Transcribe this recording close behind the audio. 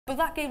But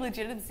that gave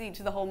legitimacy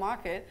to the whole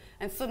market,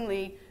 and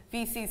suddenly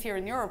VCs here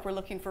in Europe were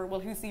looking for, well,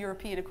 who's the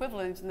European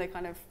equivalent, and they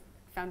kind of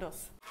found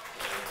us.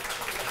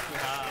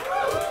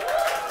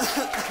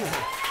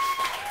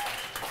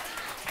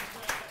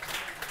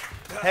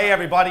 Hey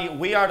everybody,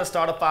 we are the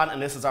Startup Band,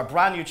 and this is our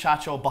brand new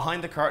chat show,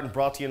 Behind the Curtain,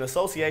 brought to you in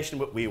association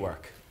with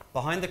WeWork.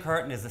 Behind the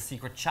Curtain is a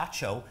secret chat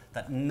show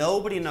that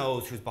nobody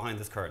knows who's behind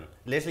this curtain.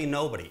 Literally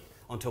nobody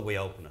until we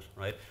open it,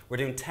 right? We're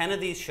doing 10 of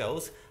these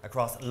shows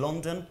across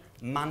London,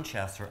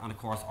 Manchester, and of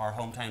course our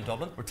hometown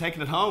Dublin. We're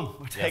taking it home.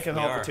 We're taking it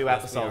home for 2 Yes,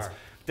 episodes.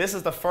 This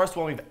is the first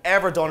one we've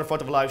ever done in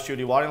front of a live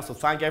studio audience, so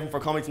thank everyone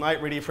for coming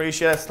tonight. Really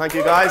appreciate it. Thank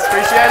you guys.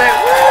 Appreciate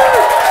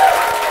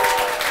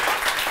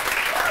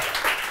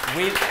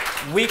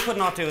it. We could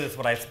not do this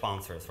without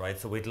sponsors, right?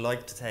 So we'd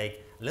like to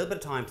take a little bit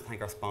of time to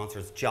thank our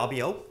sponsors,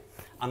 Jobio,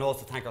 and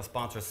also thank our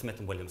sponsors, Smith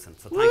 & Williamson.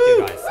 So thank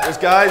you guys. Thanks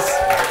guys.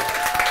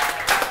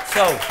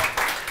 So,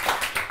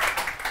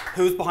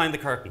 who's behind the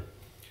curtain?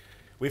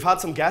 We've had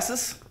some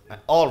guesses,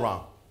 all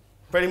wrong.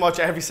 Pretty much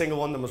every single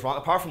one of them was wrong,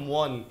 apart from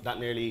one that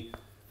nearly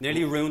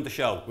ruined the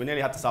show. We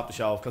nearly had to stop the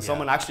show because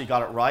someone actually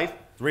got it right.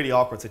 It's a really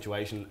awkward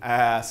situation.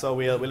 So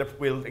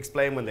we'll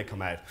explain when they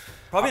come out.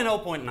 Probably no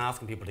point in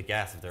asking people to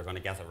guess if they're going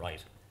to guess it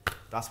right.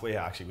 That's where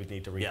actually we'd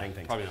need to rethink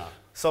things. Probably not.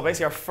 So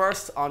basically our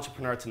first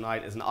entrepreneur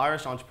tonight is an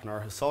Irish entrepreneur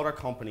who sold our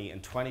company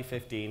in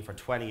 2015 for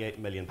 £28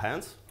 million.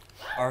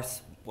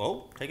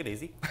 Whoa, take it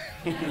easy.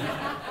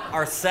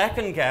 Our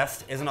second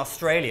guest is an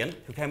Australian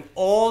who came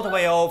all the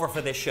way over for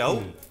this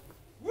show.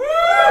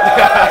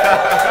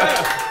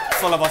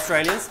 Full of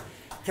Australians.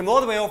 Came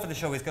all the way over for the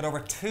show. He's got over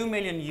 2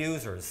 million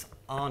users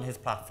on his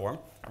platform,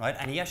 right?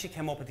 And he actually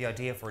came up with the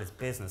idea for his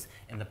business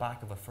in the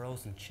back of a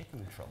frozen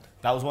chicken truck.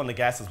 That was one of the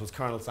guesses, was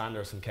Colonel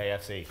Sanders from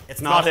KFC.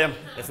 It's not him.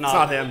 It's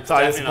not him.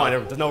 Sorry,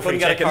 disappointed. There's no free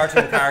chicken. Couldn't get a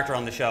cartoon character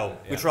on the show.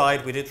 We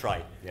tried. We did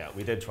try. Yeah,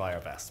 we did try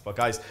our best. But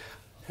guys,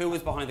 who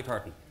was behind the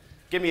curtain?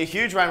 Give me a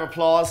huge round of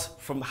applause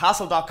from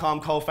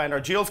Hassle.com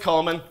co-founder Jules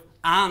Coleman.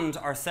 And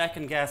our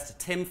second guest,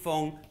 Tim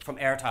Fung from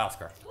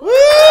Airtasker. Woo!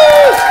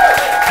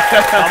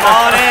 Come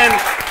on in.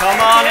 Come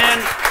on in.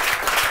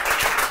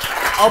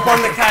 Up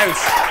on the couch.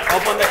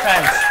 Up on the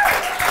couch.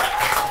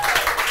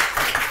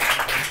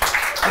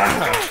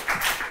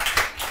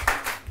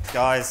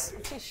 Guys,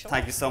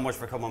 thank you so much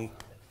for coming.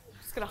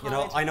 You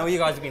know, I know you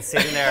guys have been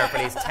sitting there for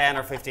at least 10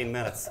 or 15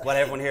 minutes. While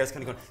everyone here is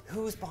kind of going,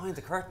 who's behind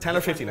the curtain? 10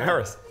 or 15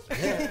 hours.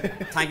 Yeah.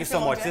 Thank you so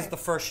much. This is the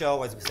first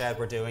show, as we said,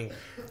 we're doing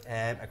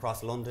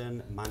across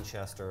London,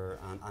 Manchester,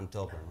 and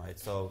Dublin, right?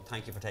 So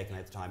thank you for taking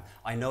out the time.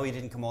 I know you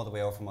didn't come all the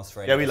way over from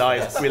Australia. Yeah, we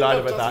lied. We lied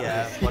about that.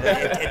 Yeah, but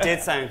it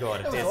did sound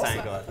good. It did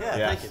sound good.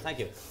 Yeah, thank you, thank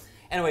you.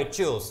 Anyway,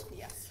 Jules.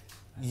 Yes.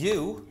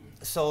 You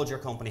sold your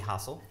company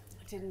Hassle.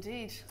 Did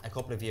indeed. A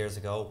couple of years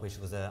ago, which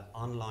was an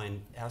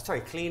online,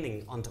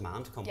 cleaning on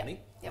demand company,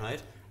 right?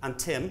 And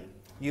Tim,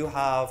 you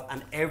have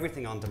an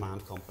everything on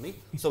demand company.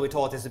 So we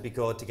thought this would be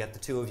good to get the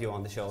two of you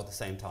on the show at the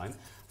same time.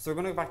 So we're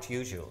going to go back to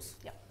you, Jules.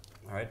 Yeah.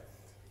 All right.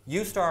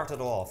 You started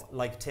off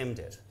like Tim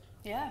did.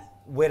 Yeah.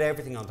 With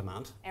everything on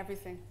demand.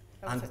 Everything.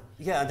 And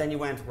and then you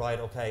went, right,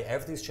 okay,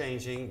 everything's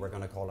changing. We're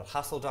going to call it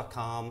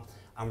Hassle.com,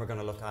 and we're going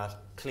to look at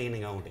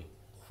cleaning only.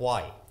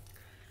 Why?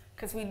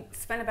 Because we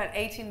spent about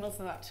 18 months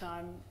of that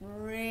time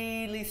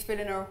really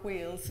spinning our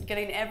wheels,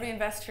 getting every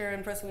investor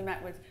and person we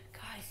met with,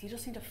 guys, you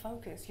just need to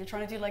focus. You're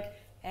trying to do like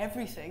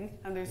everything,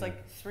 and there's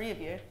like 3 of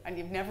you, and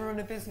you've never run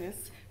a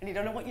business, and you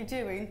don't know what you're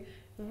doing.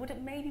 Would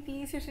it maybe be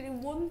easier to do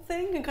one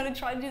thing and kind of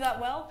try and do that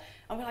well?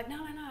 And we're like,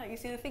 no. You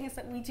see, the thing is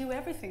that we do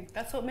everything.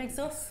 That's what makes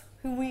us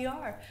who we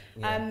are.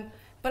 Yeah.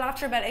 But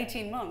after about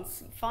 18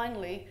 months,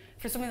 finally,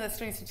 for something that's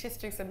doing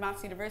statistics at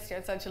Maths University,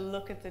 I decided to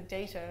look at the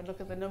data, look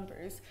at the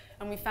numbers,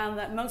 and we found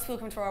that most people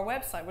coming to our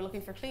website were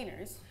looking for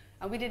cleaners,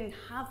 and we didn't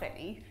have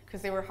any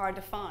because they were hard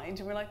to find.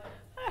 And we're like,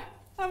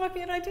 that might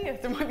be an idea.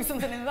 There might be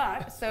something in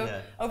that. So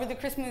over the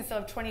Christmas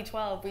of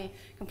 2012, we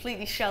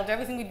completely shelved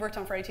everything we'd worked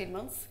on for 18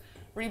 months,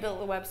 rebuilt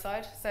the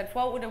website, said,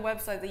 what would a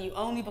website that you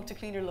only booked a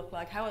cleaner look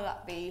like? How would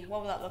that be?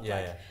 What would that look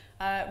like?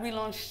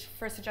 Relaunched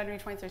 1st of January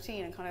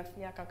 2013 and kind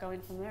of got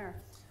going from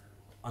there.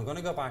 I'm going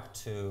to go back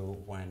to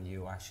when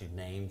you actually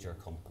named your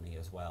company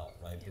as well,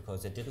 right?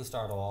 Because it didn't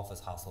start off as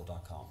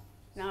Hassle.com.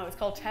 No, it's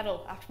called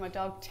Teddle, after my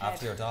dog Ted.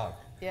 After your dog?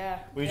 Yeah.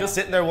 Were you just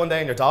sitting there one day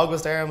and your dog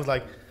was there and was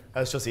like,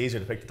 it's just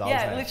easier to pick the dog's name?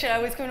 Yeah, literally, I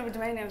was coming up with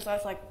domain names, so I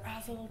was like,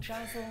 Razzle,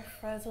 Jazzle,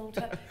 Frazzle,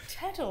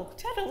 Teddle,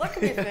 that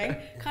could be a thing.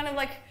 Kind of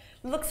like,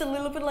 looks a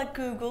little bit like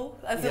Google,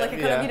 as like a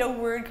kind of,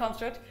 word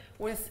construct.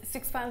 Was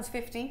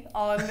 £6.50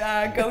 on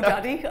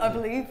GoDaddy, I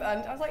believe,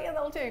 and I was like, yeah,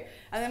 that'll do.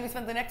 And then we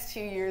spent the next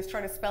 2 years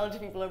trying to spell it to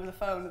people over the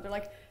phone, and they're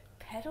like,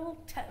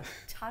 Peddle?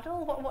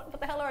 Taddle? What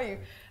the hell are you?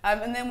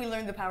 And then we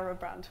learned the power of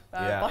brand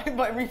by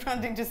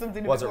rebranding to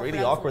something. Was it really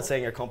awkward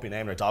saying your company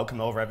name and your dog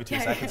coming over every 2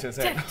 seconds?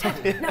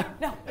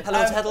 No.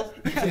 Hello, Teddle.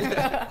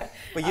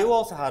 But you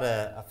also had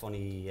a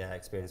funny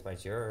experience about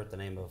the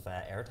name of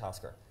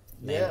Airtasker.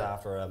 named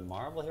after a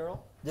Marvel hero.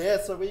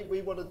 Yeah, so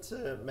we wanted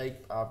to make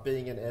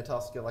being an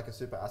Airtasker like a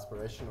super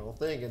aspirational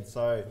thing, and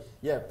so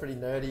yeah, pretty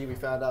nerdy. We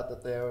found out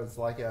that there was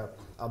like a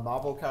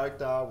Marvel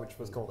character which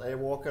was called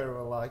Airwalker, and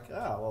we're like,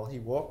 well, he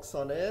walks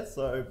on air,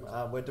 so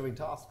we're doing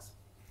tasks.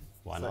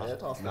 Why so not?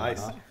 Airtasker,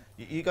 Nice. why not?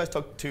 You guys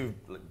took two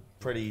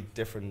pretty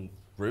different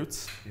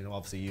routes. You know,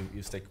 obviously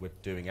you stick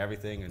with doing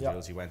everything, and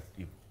Jules,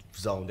 you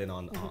zoned in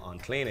on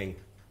cleaning,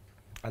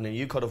 and then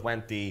you could have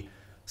went the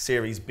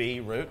Series B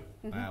route,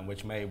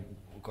 which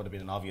could have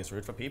been an obvious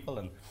route for people,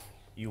 and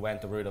you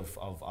went the route of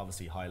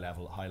obviously high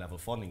level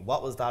funding.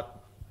 What was that?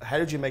 How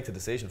did you make the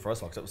decision, first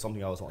of all, because it was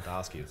something I always wanted to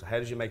ask you. So how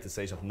did you make the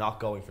decision of not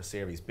going for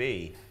Series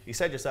B? You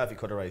said yourself you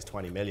could have raised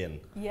 20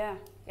 million. Yeah,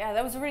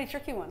 that was a really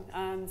tricky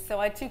one. So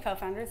I had two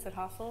co-founders at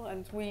Hassel,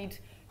 and we'd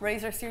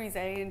raised our Series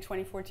A in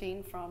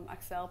 2014 from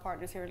Accel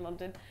Partners here in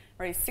London,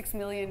 raised $6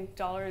 million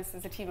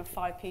as a team of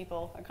 5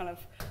 people. I kind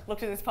of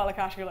looked at this pile of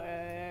cash and go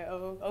like,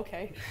 oh,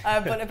 okay.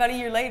 But about a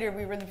year later,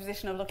 we were in the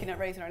position of looking at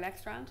raising our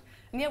next round.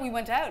 And yeah, we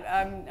went out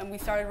and we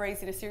started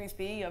raising a Series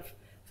B of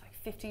like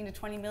 15 to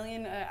 20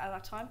 million at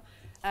that time.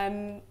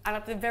 And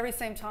at the very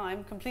same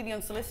time, completely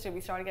unsolicited,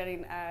 we started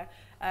getting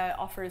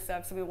offers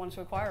of somebody who wanted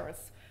to acquire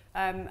us.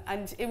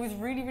 And it was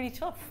really, really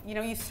tough. You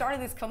know, you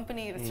started this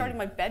company, and it started in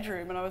my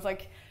bedroom, and I was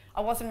like, I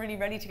wasn't really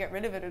ready to get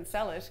rid of it and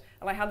sell it.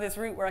 And I had this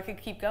route where I could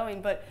keep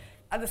going. But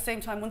at the same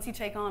time, once you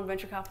take on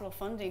venture capital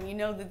funding, you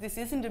know that this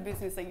isn't a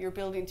business that you're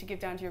building to give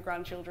down to your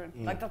grandchildren.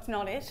 Like, that's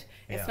not it.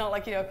 It's not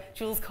like, you know,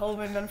 Jules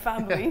Coleman and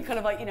family kind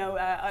of like, you know,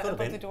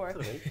 above the door.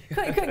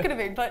 Could have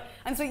been. But,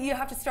 and so you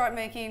have to start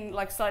making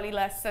like slightly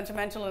less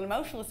sentimental and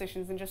emotional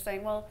decisions and just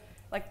saying, well,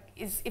 like,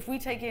 if we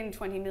take in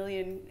 $20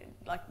 million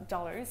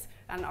dollars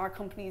and our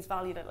company is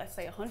valued at, let's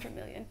say, 100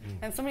 million,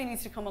 then somebody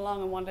needs to come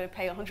along and want to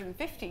pay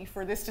 150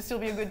 for this to still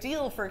be a good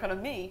deal for kind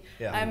of me.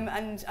 And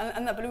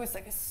that, but it was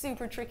like a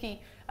super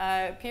tricky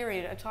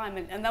period of time,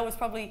 and that was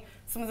probably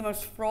some of the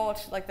most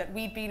fraught like that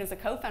we'd been as a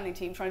co-founding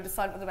team trying to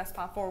decide what the best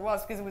path forward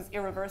was, because it was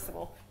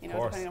irreversible, you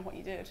know, depending on what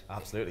you did.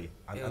 Absolutely.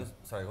 And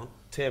Sorry, go on.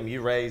 Tim,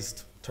 you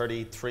raised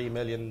 $33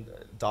 million,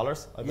 I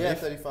believe. Yeah,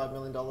 $35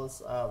 million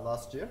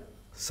last year.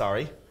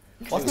 Sorry.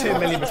 What's 2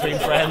 million between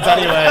friends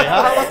anyway?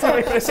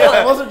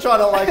 I wasn't trying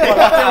to like put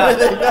up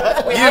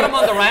everything. We had him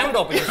on the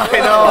roundup. I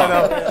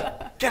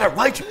know. Get it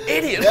right, you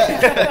idiot.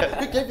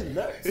 Who gave you the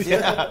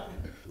notes?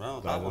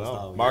 Well, that one's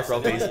not Mark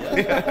wrote these.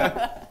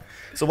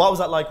 So what was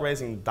that like,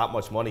 raising that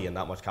much money and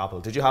that much capital?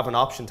 Did you have an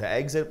option to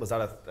exit? Was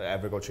that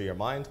ever go through your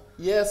mind?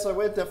 Yeah, so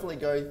we're definitely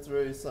going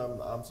through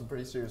some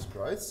pretty serious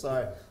growth.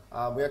 So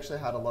we actually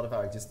had a lot of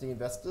our existing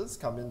investors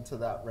come into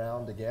that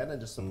round again and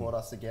just support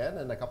us again,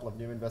 and a couple of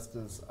new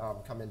investors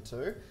come in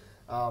too.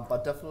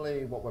 But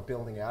definitely what we're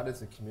building out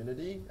is a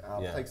community.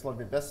 It takes a lot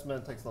of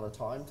investment, takes a lot of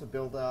time to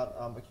build out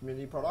a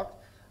community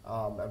product,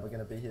 and we're going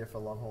to be here for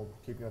a long haul,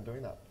 keeping on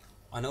doing that.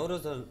 I know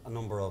there's a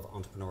number of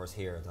entrepreneurs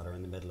here that are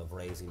in the middle of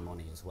raising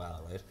money as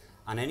well, right?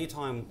 And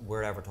anytime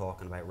we're ever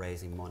talking about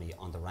raising money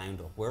on the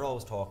roundup, we're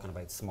always talking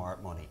about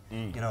smart money.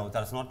 You know,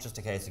 that it's not just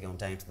a case of going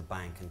down to the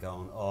bank and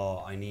going,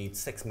 oh, I need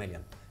 6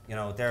 million. You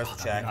know, there's a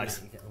check. Nice.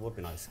 It would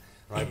be nice,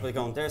 right? But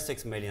going, there's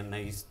 6 million, now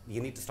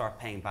you need to start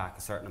paying back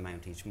a certain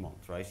amount each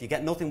month, right? You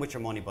get nothing with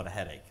your money but a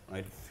headache,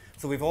 right?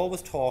 So we've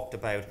always talked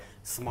about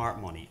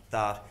smart money,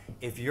 that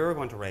if you're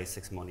going to raise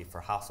 6 money for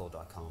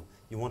Hassel.com,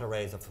 you want to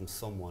raise it from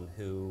someone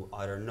who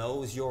either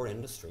knows your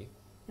industry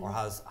or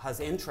has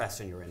interest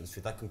in your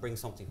industry that can bring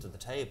something to the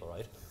table,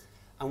 right?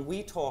 And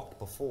we talked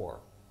before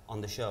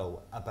on the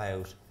show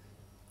about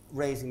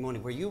raising money,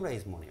 where you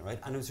raise money, right?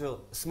 And it was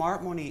real,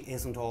 smart money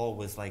isn't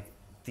always like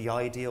the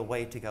ideal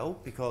way to go,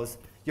 because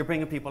you're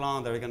bringing people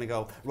on that are going to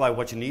go, right,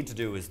 what you need to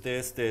do is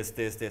this, this,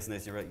 this, this, and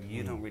this. You're right,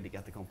 you don't really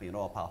get the company at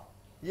all, pal.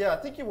 Yeah, I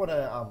think you want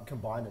to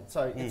combine it.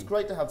 So it's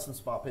great to have some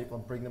smart people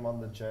and bring them on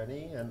the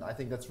journey, and I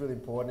think that's really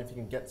important if you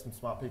can get some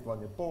smart people on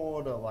your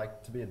board or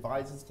like to be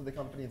advisors to the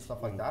company and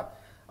stuff like that.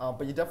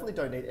 But you definitely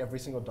don't need every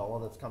single dollar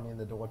that's coming in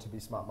the door to be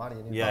smart money.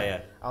 And in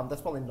fact,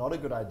 that's probably not a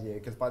good idea,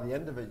 because by the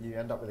end of it, you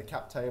end up with a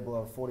cap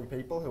table of 40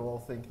 people who all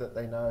think that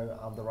they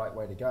know the right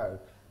way to go.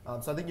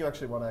 So I think you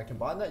actually want to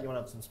combine that. You want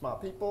to have some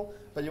smart people,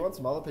 but you want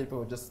some other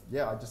people who just,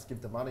 I just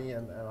give the money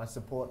and I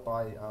support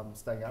by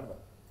staying out of it.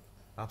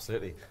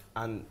 Absolutely.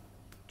 And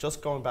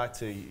just going back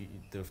to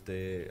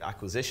the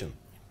acquisition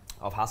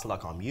of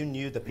Hassel.com, you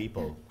knew the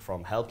people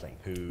from Helpling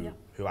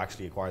who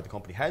actually acquired the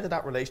company. How did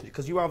that relationship,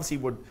 because you obviously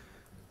would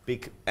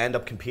end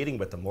up competing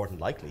with them more than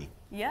likely.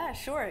 Yeah,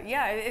 sure.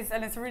 Yeah,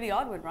 and it's a really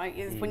odd one, right?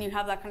 Is when you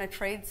have that kind of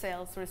trade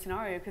sales sort of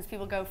scenario, because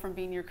people go from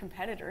being your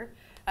competitor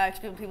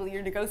to people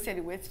you're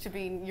negotiating with to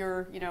being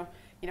your,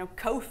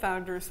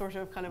 co-founder sort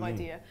of kind of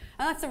idea.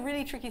 And that's a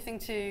really tricky thing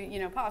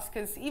to, pass,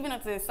 because even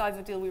at the size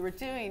of deal we were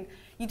doing,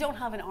 you don't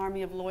have an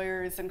army of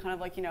lawyers and kind of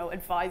like,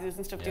 advisors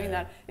and stuff doing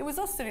that. It was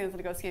us sitting at the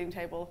negotiating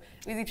table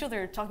with each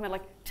other talking about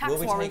like tax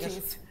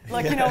warranties,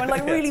 like, and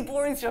like really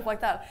boring stuff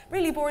like that.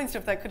 Really boring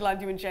stuff that could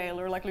land you in jail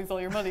or like lose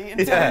all your money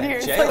in 7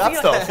 years. Jail, like, that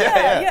stuff.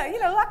 yeah, you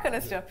know, that kind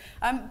of stuff.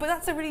 But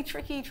that's a really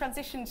tricky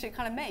transition to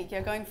kind of make.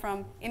 You're going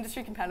from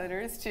industry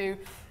competitors to,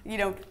 you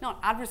know, not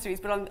adversaries,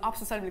 but on the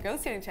opposite side of the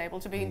negotiating table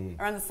to being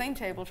around the same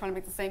table trying to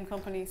make the same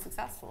company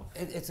successful.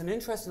 It's an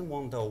interesting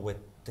one though with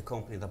the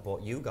company that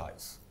bought you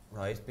guys,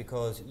 right?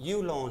 Because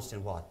you launched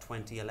in what,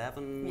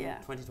 2011,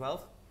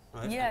 2012?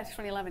 Right? Yeah,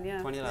 2011, yeah.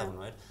 2011,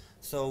 right?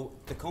 So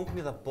the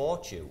company that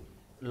bought you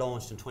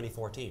launched in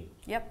 2014.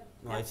 Yep.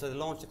 Right, yep. so they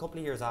launched a couple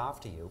of years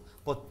after you,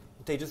 but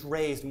they just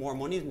raised more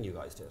money than you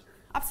guys did.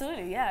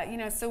 Absolutely, yeah. You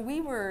know, so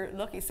we were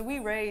lucky. So we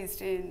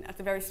raised at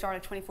the very start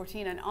of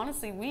 2014, and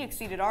honestly, we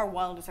exceeded our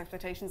wildest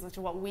expectations as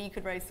to what we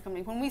could raise the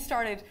company. When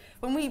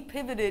we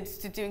pivoted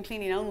to doing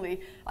cleaning only,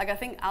 like I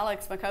think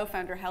Alex, my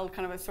co-founder, held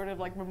kind of a sort of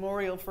like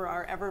memorial for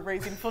our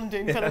ever-raising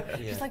funding. Kind of,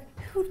 He's like,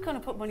 who's going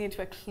to put money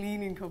into a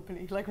cleaning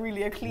company? Like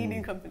really a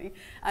cleaning company?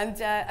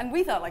 And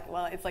we thought like,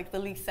 well, it's like the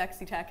least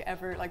sexy tech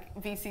ever, like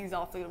VCs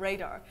off the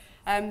radar.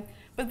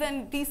 But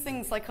then these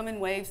things like come in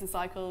waves and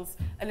cycles.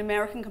 An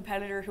American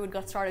competitor who had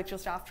got started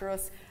just after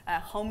us,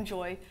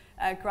 Homejoy,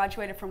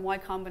 graduated from Y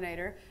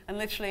Combinator and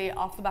literally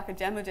off the back of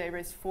demo day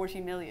raised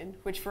 40 million,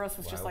 which for us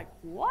was just like,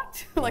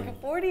 what? Like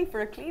 40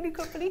 for a cleaning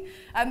company?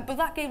 But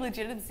that gave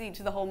legitimacy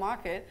to the whole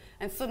market,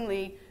 and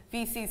suddenly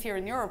VCs here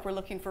in Europe were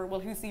looking for, well,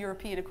 who's the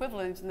European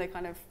equivalent? And they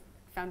kind of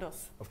found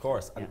us. Of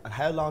course. And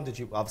how long did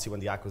you, obviously when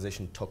the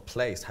acquisition took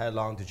place, how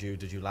long did you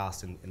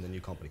last in the new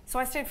company? So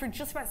I stayed for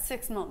just about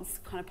 6 months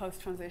kind of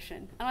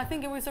post-transition. And I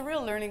think it was a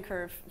real learning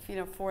curve, you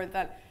know, for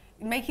that,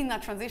 making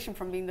that transition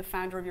from being the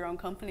founder of your own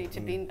company to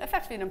being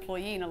effectively an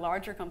employee in a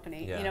larger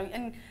company, you know,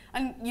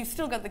 and you've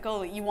still got the goal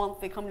that you want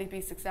the company to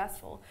be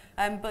successful.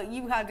 But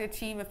you had a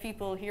team of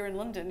people here in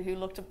London who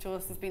looked up to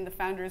us as being the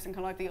founders and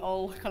kind of like the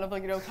all kind of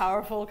like, you know,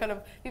 powerful kind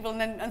of people,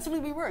 and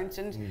suddenly we weren't.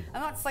 And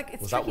that's like,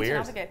 it's tricky to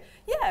navigate.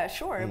 Yeah,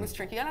 sure, it was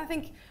tricky. And I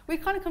think we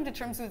kind of come to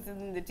terms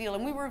with the deal,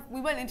 and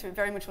we went into it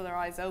very much with our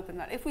eyes open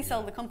that if we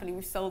sell the company,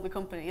 we sold the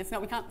company. It's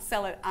not, we can't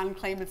sell it and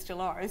claim it's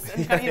still ours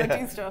and kind of, you know,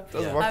 do stuff.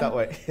 Doesn't work that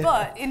way.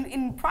 But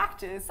in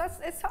practice,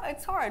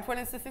 it's hard when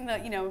it's the thing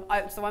that, you know,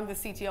 so I'm the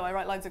CTO, I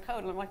write lines of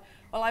code, and I'm like,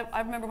 well,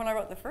 I remember when I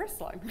wrote the first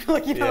line.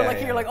 Like, you know,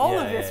 you're like, all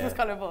of this was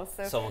kind of us.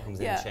 So, someone comes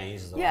in and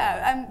changes all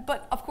that.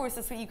 But of course,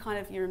 that's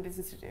what you're in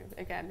business to do.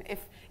 Again,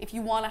 if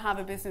you want to have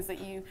a business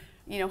that you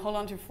know, hold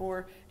on to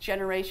for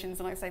generations,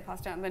 and like I say, pass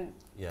down, then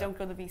don't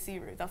go the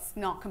VC route. That's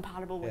not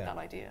compatible with that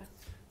idea.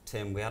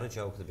 Tim, we had a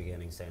joke at the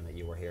beginning saying that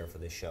you were here for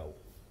this show.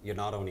 You're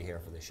not only here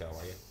for this show,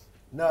 are you?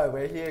 No,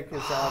 we're here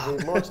because we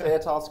launched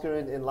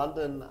Airtasker in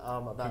London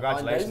about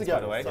 9 days ago.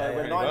 By the way. So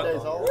we're 9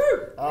 days old.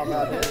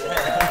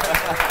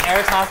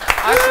 Airtasker.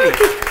 Actually,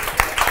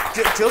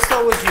 just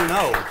so as you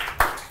know,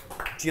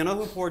 do you know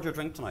who poured your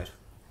drink tonight?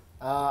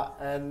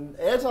 An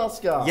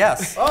Airtasker.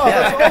 Yes. Oh,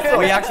 that's awesome.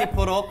 We actually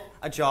put up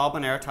a job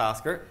on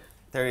Airtasker.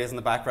 There he is in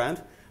the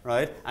background,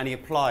 right? And he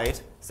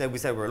applied. We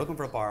said we were looking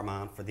for a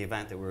barman for the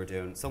event that we were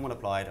doing. Someone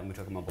applied, and we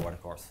took him on board,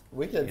 of course.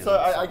 Wicked. So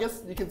I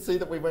guess you can see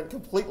that we went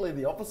completely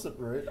the opposite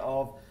route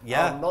of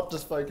not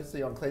just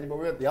focusing on cleaning, but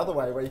we went the other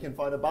way, where you can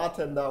find a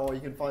bartender or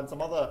you can find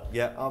some other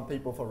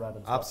people for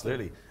random stuff.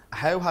 Absolutely.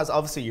 How has,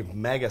 obviously you're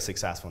mega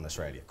successful in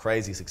Australia,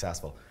 crazy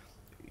successful.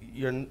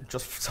 You're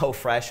just so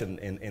fresh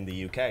in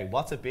the UK.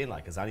 What's it been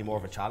like? Is there any more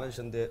of a challenge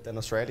than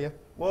Australia?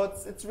 Well,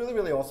 it's really,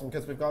 really awesome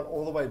because we've gone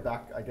all the way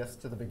back, I guess,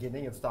 to the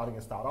beginning of starting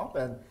a startup,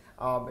 and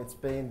it's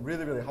been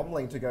really, really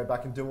humbling to go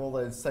back and do all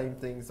those same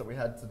things that we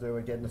had to do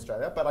again in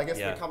Australia. But I guess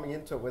we're coming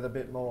into it with a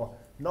bit more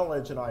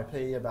knowledge and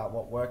IP about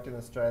what worked in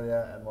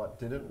Australia and what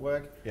didn't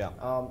work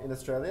in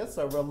Australia.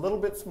 So we're a little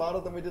bit smarter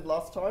than we did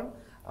last time.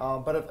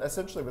 But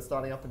essentially, we're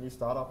starting up a new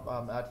startup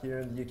out here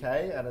in the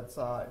UK, and it's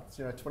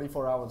you know,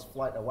 24 hours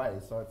flight away.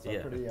 So it's a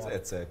pretty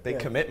it's a big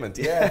commitment.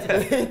 Yeah,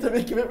 it's a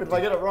big commitment. If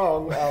I get it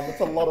wrong,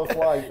 it's a lot of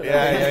flight.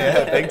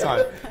 Big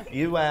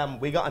time.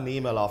 We got an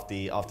email off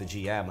the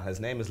GM. His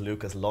name is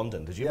Lucas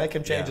London. Did you make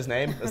him change his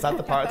name? Is that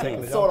the part of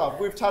taking the job? Sort of.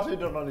 We've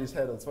tattooed it on his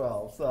head as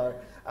well. So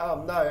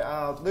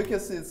no,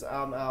 Lucas is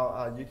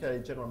our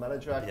UK general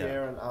manager out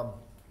here, and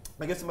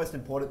I guess the most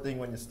important thing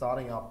when you're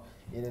starting up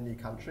in a new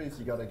country is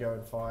you got to go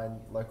and find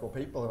local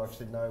people who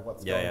actually know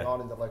what's going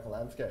on in the local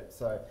landscape.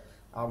 So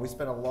we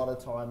spent a lot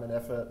of time and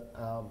effort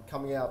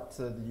coming out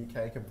to the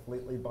UK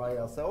completely by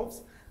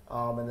ourselves,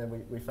 and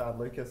then we found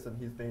Lucas, and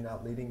he's been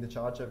out leading the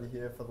charge over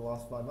here for the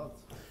last 9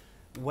 months.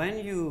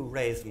 When you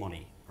raised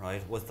money,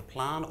 right, was the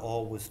plan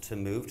always to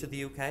move to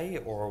the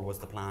UK, or was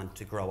the plan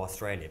to grow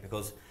Australia?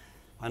 Because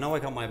I know I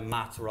got my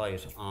maths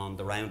right on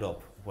the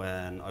roundup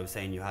when I was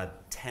saying you had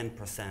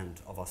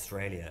 10% of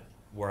Australia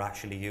were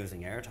actually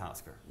using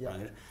Airtasker,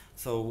 right?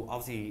 So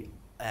obviously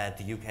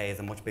the UK is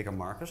a much bigger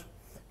market.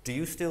 Do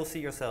you still see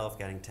yourself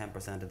getting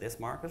 10% of this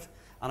market?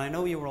 And I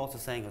know you were also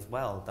saying as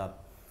well that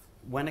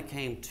when it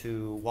came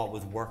to what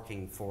was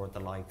working for the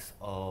likes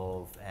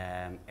of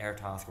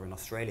Airtasker in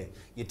Australia,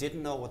 you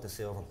didn't know what the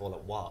silver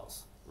bullet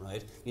was,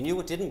 right? You knew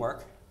it didn't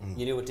work,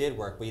 you knew it did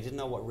work, but you didn't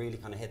know what really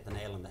kind of hit the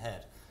nail on the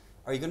head.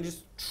 Are you going to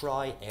just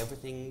try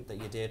everything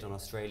that you did on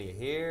Australia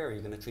here? Are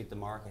you going to treat the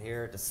market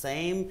here the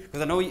same?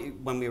 Because I know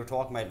when we were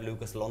talking about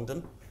Lucas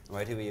London,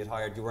 right, who you had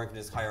hired, you weren't going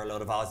to just hire a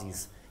load of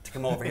Aussies to to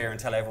come over here and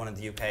tell everyone in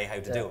the UK how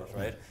to do it,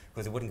 right?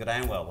 Because it wouldn't go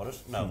down well, would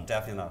it? No,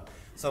 definitely not.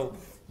 So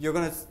you're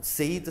going to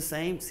see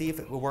if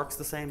it works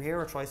the same here,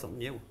 or try something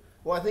new?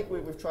 Well, I think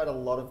we've tried a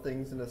lot of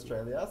things in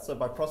Australia. So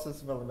by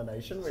process of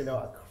elimination, we know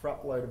a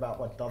crap load about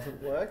what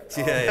doesn't work.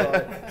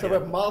 So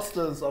we're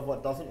masters of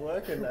what doesn't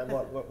work and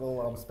what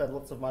will spend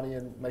lots of money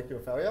and make you a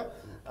failure.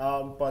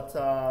 But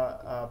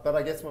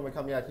I guess when we're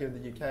coming out here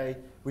in the UK,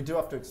 we do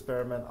have to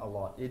experiment a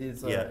lot.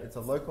 It's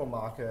a local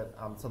market.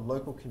 It's a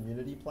local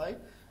community play.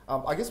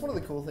 I guess one of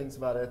the cool things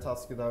about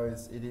Airtasker though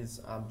is it is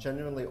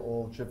genuinely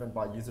all driven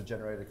by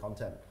user-generated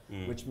content,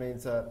 which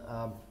means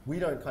that we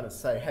don't kind of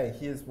say, hey,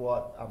 here's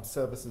what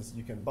services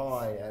you can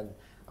buy and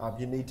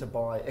you need to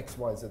buy X,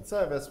 Y, Z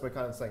service. We're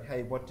kind of saying,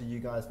 hey, what do you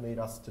guys need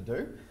us to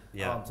do?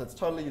 So it's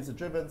totally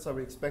user-driven, so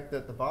we expect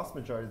that the vast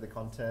majority of the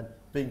content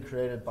being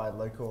created by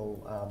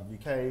local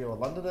UK or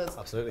Londoners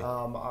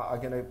are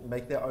going to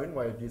make their own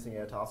way of using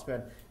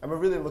Airtasker. And we're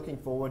really looking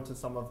forward to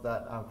some of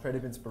that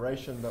creative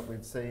inspiration that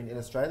we've seen in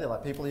Australia,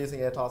 like people using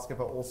Airtasker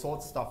for all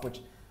sorts of stuff, which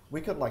we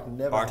could like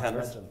never have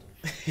imagined.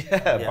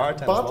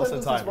 Bartenders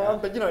is one,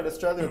 but you know, in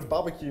Australia it's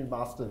barbecue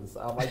masters.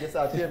 I guess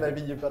out here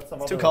maybe you've got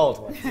some it's other... too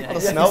cold. The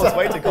snow is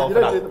way too cold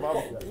for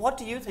that. What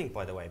do you think,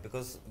 by the way?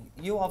 Because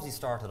you obviously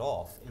started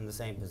off in the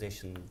same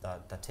position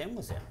that Tim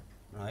was in,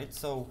 right?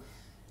 So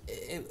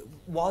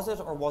was it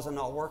or was it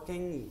not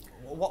working?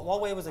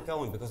 What way was it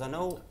going? Because I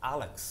know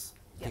Alex,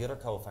 the other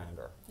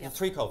co-founder,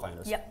 three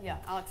co-founders. Yeah,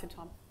 Alex and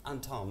Tom.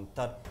 And Tom,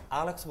 that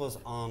Alex was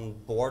on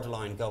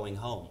borderline going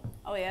home.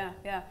 Oh yeah.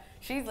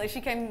 She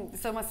came,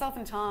 so myself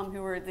and Tom,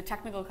 who were the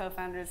technical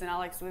co-founders, and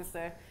Alex was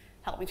the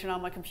help me turn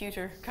on my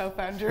computer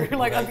co-founder,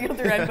 like on the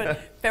other end,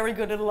 but very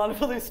good at a lot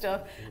of other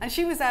stuff. And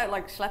she was out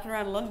like schlepping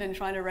around London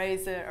trying to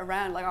raise a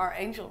round, like our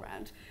angel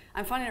round,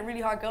 and finding it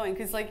really hard going,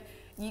 because like,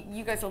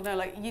 you guys all know,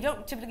 like, you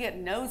don't typically get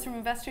no's from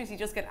investors, you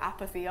just get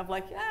apathy of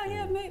like,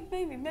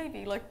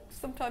 maybe, like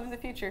sometime in the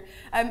future.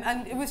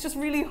 And it was just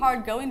really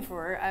hard going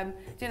for her.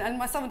 And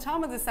myself and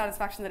Tom had the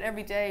satisfaction that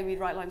every day we'd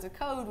write lines of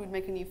code, we'd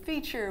make a new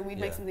feature, we'd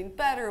make something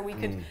better, we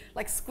could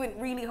like squint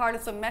really hard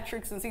at some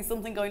metrics and see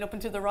something going up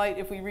and to the right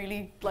if we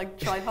really like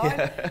tried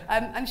hard.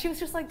 And she was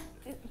just like,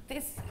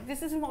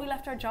 this isn't what we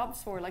left our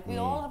jobs for. Like we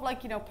all have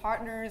like, you know,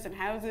 partners and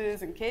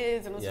houses and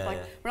kids, and it's like,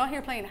 we're not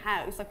here playing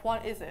house, like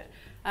what is it?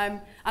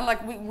 And like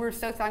we're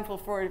so thankful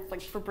for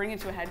bringing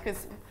it to a head,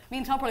 because me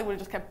and Tom probably would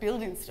have just kept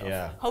building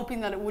stuff, hoping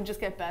that it would just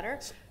get better.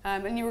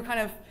 And you were kind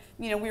of,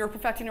 you know, we were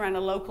perfecting around a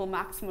local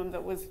maximum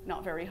that was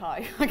not very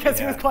high. I guess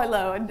it was quite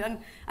low, and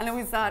it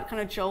was that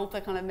kind of jolt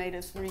that kind of made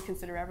us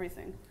reconsider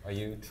everything. Are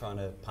you trying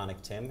to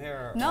panic Tim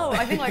here? No,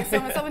 I think like so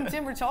myself and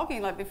Tim were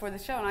talking like before the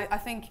show, and I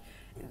think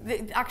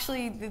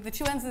actually the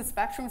two ends of the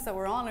spectrums that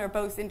we're on are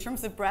both in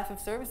terms of breadth of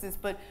services,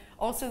 but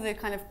also the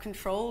kind of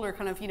control or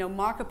kind of, you know,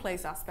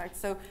 marketplace aspect.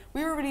 So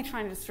we were really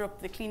trying to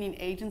disrupt the cleaning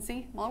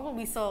agency model.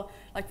 We saw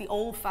like the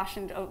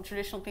old-fashioned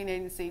traditional cleaning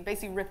agency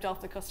basically ripped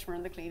off the customer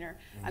and the cleaner,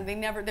 and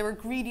they were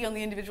greedy on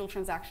the individual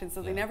transactions,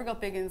 so they never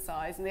got big in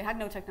size, and they had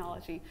no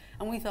technology.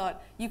 And we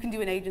thought, you can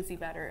do an agency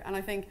better. And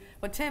I think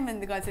what Tim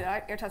and the guys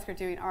at Airtasker are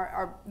doing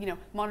are you know,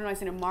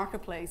 modernizing a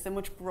marketplace, a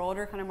much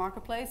broader kind of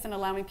marketplace, and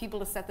allowing people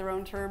to set their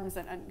own terms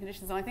and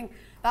conditions. And I think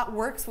that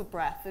works with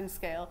breadth and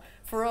scale.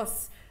 For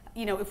us,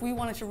 you know, if we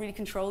wanted to really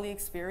control the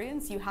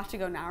experience, you have to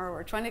go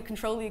narrower. Trying to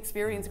control the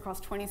experience across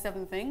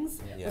 27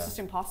 things was just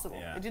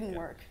impossible. It didn't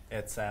work.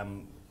 It's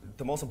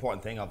the most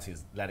important thing,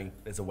 obviously,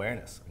 is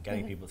awareness and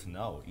getting people to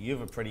know. You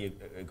have a pretty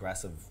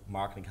aggressive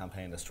marketing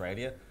campaign in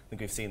Australia. I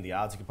think we've seen the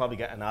ads. You could probably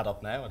get an ad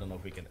up now. I don't know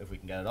if we can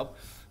get it up.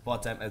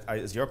 But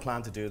is your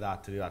plan to do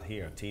that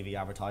here? TV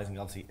advertising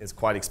obviously is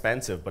quite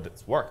expensive, but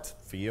it's worked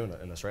for you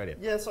in Australia.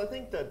 Yeah, so I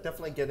think that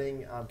definitely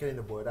getting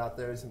the word out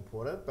there is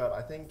important. But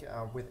I think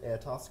with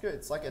Airtasker,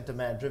 it's like a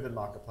demand-driven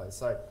marketplace.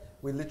 So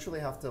we literally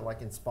have to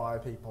like inspire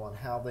people on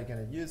how they're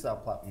going to use our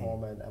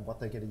platform and what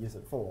they're going to use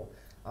it for.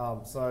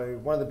 So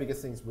one of the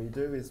biggest things we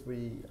do is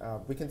we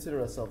consider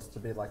ourselves to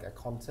be like a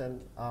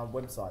content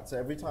website. So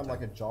every time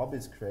like a job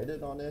is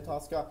created on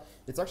Airtasker,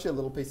 it's actually a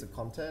little piece of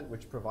content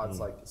which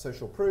provides like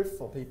social proof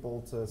for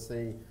people to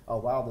see, oh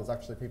wow, there's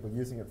actually people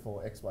using it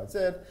for X, Y, Z,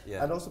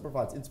 and also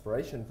provides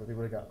inspiration for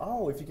people to go,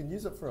 oh, if you can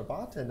use it for a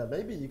bartender,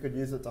 maybe you could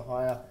use it to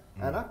hire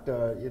an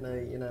actor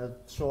in a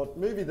short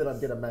movie that I'm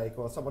going to make,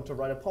 or someone to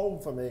write a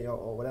poem for me,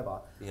 or whatever.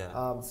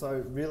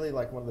 So really,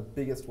 like one of the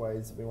biggest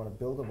ways that we want to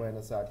build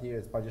awareness out here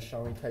is by just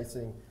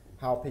showcasing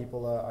how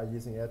people are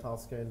using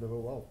Airtasker in the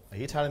real world. Are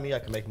you telling me I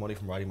can make money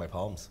from writing my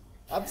poems?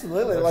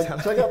 Absolutely. Like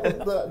check out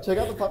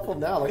the platform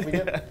now. Like we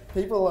get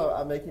people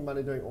are making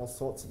money doing all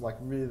sorts of like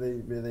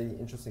really, really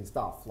interesting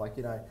stuff. Like,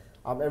 you know,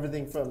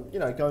 everything from, you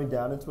know, going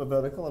down into a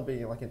vertical and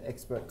being like an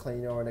expert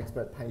cleaner or an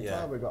expert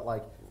painter. We've got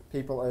like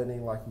people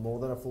earning like more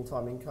than a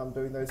full-time income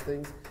doing those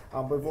things.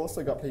 We've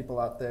also got people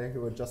out there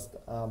who are just,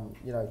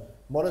 you know,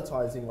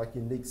 monetizing like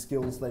unique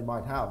skills they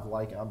might have,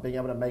 like being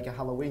able to make a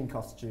Halloween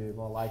costume,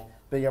 or like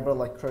being able to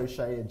like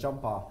crochet a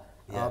jumper.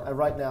 Yeah. And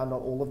right now,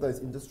 not all of those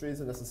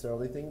industries are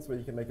necessarily things where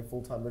you can make a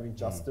full-time living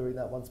just doing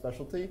that one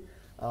specialty.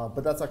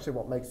 But that's actually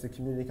what makes the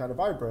community kind of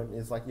vibrant,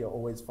 is like you're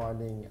always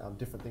finding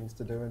different things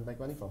to do and make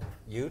money from.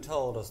 You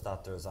told us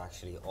that there's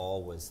actually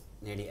always,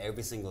 nearly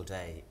every single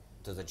day,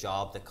 there's a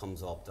job that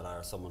comes up that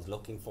either someone's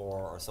looking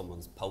for or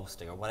someone's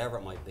posting or whatever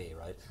it might be,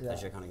 right? Yeah.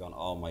 As you're kind of going,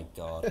 oh my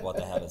God, what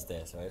the hell is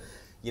this, right?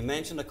 You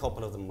mentioned a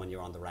couple of them when you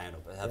were on the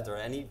roundup. Has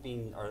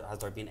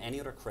there been any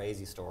other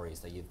crazy stories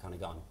that you've kind of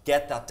gone,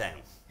 get that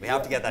down? We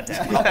have to get that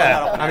down. We're not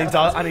putting that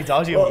up. Any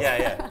dodgy Well, ones?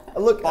 Yeah.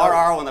 Look,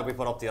 Our one that we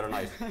put up the other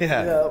night.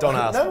 Yeah, don't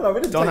ask. No, we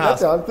didn't Don't take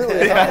ask. that down.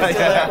 Clearly,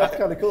 that's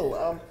kind of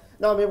cool.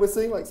 No, I mean, we're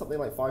seeing like something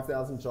like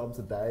 5,000 jobs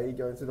a day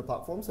going through the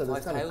platform. So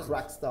there's kind of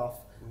crack stuff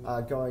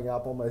going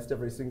up almost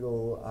every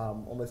single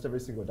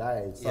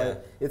day.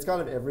 So it's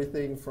kind of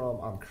everything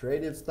from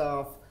creative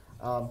stuff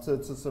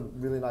to some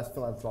really nice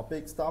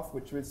philanthropic stuff,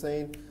 which we've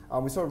seen.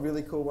 We saw a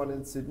really cool one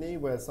in Sydney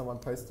where someone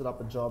posted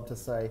up a job to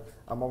say,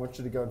 I want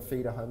you to go and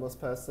feed a homeless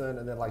person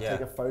and then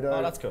take a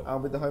photo that's cool.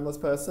 with the homeless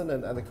person.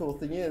 And the cool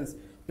thing is,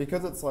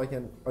 because it's like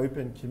an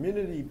open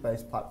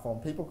community-based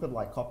platform, people could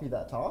like copy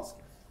that task.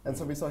 And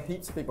so we saw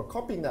heaps of people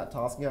copying that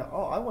task and go,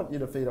 oh, I want you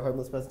to feed a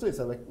homeless person too.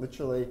 So like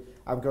literally,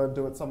 I'm going to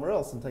do it somewhere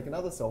else and take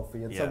another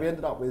selfie. And so we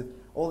ended up with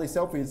all these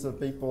selfies of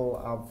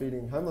people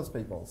feeding homeless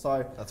people.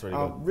 So that's really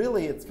good.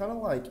 Really, it's kind of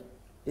like,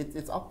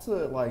 it's up to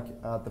like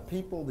the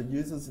people, the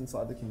users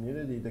inside the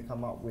community to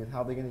come up with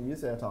how they're going to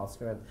use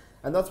Airtasker.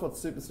 And that's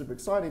what's super, super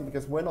exciting,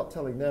 because we're not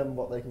telling them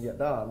what they can get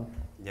done.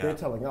 They're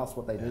telling us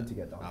what they need to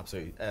get done.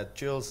 Absolutely.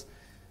 Jules,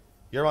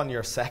 you're on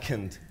your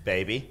second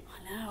baby.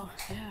 I know,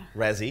 yeah.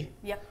 Resi.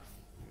 Yep.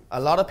 A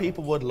lot of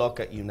people would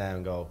look at you now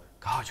and go,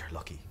 God, you're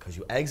lucky, because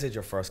you exited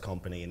your first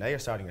company and now you're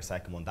starting your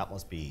second one. That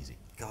must be easy.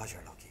 God,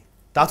 you're lucky.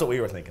 That's what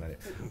we were thinking of it.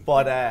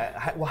 But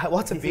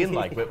what's it been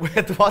like with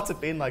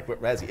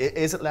Resi?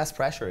 Is it less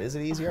pressure? Is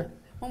it easier?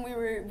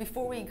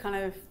 Before we kind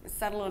of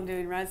settled on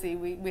doing Resi,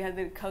 we had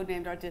the code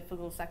named our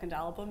difficult second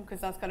album,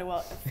 because that's kind of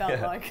what it felt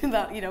like.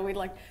 That, you know,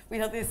 we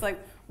had this like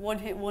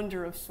one-hit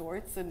wonder of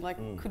sorts, and like,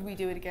 could we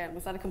do it again?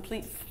 Was that a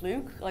complete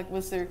fluke? Like,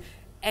 was there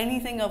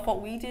anything of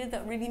what we did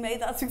that really made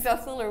that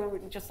successful, or were we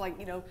just like,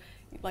 you know,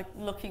 like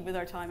lucky with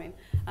our timing?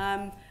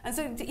 And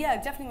so yeah,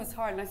 it definitely was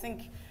hard. And I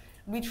think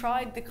we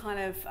tried the kind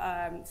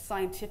of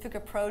scientific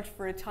approach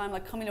for a time,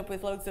 like coming up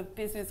with loads of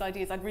business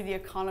ideas. I'd read The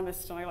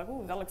Economist and I'm like,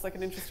 oh, that looks like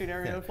an interesting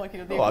area of like, you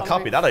know, the I'll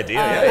economy. copy that idea.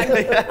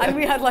 And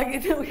we had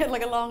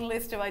like a long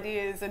list of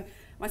ideas, and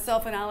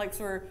myself and Alex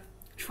were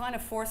trying to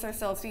force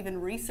ourselves to even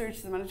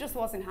research them, and it just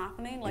wasn't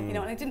happening. Like, you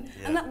know, and it didn't,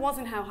 and that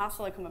wasn't how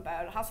Hassel had come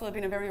about. Hassel had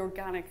been a very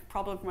organic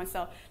problem for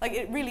myself. Like,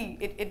 it really,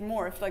 it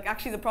morphed. Like,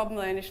 actually the problem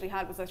that I initially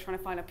had was I was trying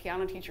to find a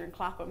piano teacher in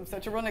Clapham. So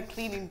to run a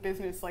cleaning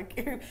business,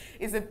 like,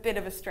 is a bit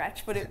of a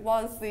stretch, but it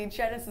was the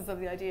genesis of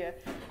the idea.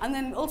 And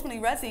then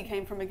ultimately Resi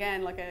came from,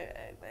 again, like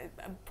a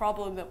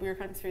problem that we were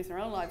kind of experiencing in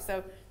our own lives.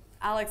 So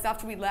Alex,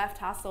 after we left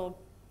Hassel,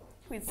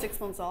 we had 6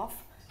 months off.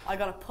 I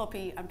got a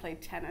puppy and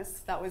played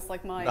tennis. That was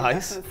like my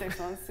nice. 6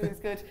 months. It was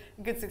good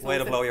 6 months. Way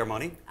to blow your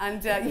money. And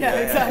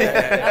exactly.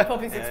 That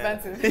puppy's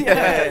expensive.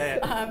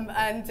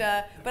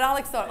 But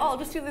Alex thought, oh, I'll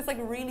just do this like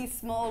really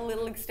small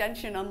little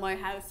extension on my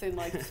house in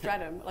like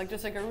Streatham, like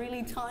just like a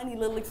really tiny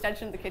little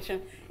extension of the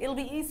kitchen. It'll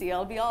be easy.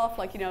 I'll be off.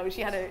 Like, you know,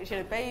 she had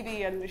a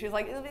baby, and she was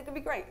like, it'll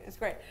be great. It's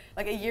great.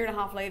 Like a year and a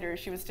half later,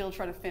 she was still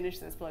trying to finish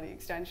this bloody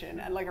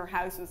extension, and like her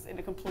house was in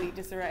a complete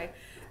disarray.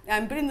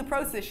 But in the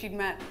process, she'd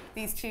met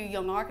these 2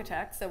 young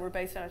architects that were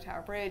based out of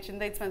Tower Bridge, and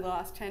they'd spent the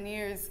last 10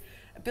 years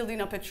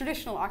building up a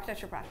traditional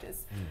architecture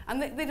practice. And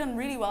they'd done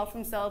really well for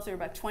themselves. They were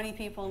about 20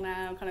 people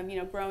now, kind of, you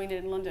know, growing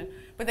it in London.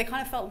 But they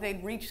kind of felt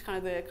they'd reached kind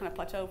of the kind of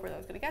plateau where they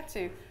was going to get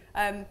to.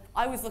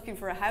 I was looking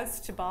for a house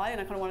to buy, and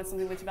I kind of wanted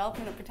something with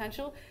development of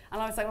potential.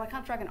 And I was like, well, I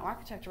can't drag an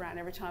architect around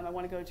every time I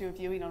want to go do a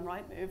viewing on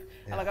Rightmove.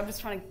 And like, I'm just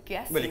trying to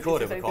guess. Well, you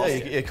could have, of course.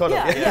 You could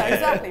have. Yeah,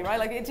 exactly, right?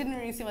 Like, it didn't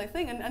really seem like a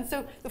thing. And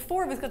so the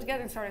 4 of us got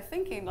together and started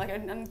thinking, like,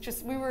 and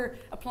just, we were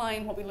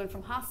applying what we learned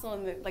from Hassel,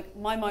 and like,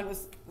 my mind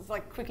was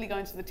like quickly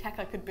going to the tech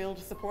I could build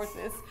to support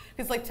this.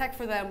 Because like, tech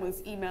for them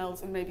was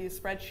emails and maybe a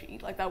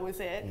spreadsheet. Like, that was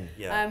it.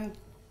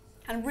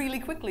 And really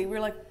quickly, we were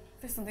like,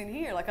 there's something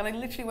here. Like, and I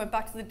literally went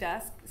back to the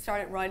desk,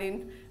 started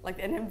writing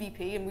like an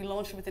MVP, and we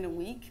launched it within a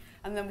week.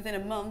 And then within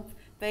a month,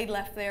 they'd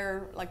left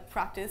their like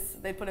practice,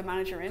 they'd put a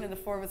manager in, and the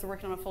 4 of us were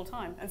working on it full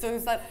time. And so it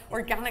was that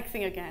organic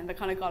thing again that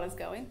kind of got us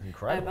going.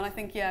 Incredible. And I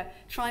think,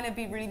 trying to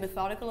be really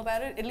methodical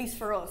about it, at least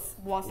for us,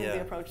 wasn't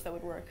the approach that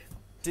would work.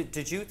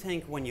 Did you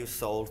think when you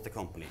sold the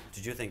company,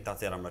 did you think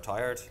that's it, I'm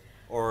retired?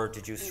 Or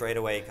did you straight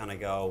away kind of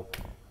go,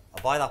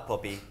 I'll buy that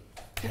puppy,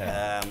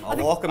 I'll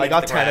walk him. I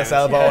got tennis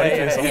elbow.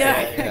 And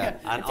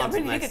on I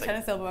really did get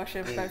tennis elbow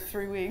actually for about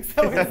 3 weeks.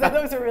 That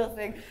was a real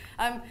thing.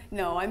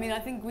 No, I mean, I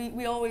think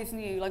we always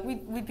knew, like,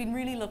 we'd been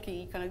really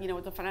lucky, kind of, you know,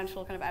 with the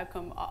financial kind of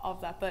outcome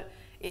of that. But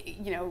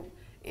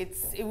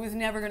it was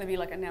never going to be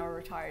like, now we're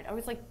retired. I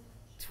was like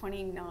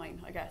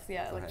 29, I guess.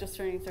 Yeah, like just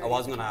turning 30. I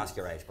wasn't going to ask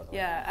your age, by the way.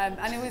 Yeah,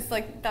 and it was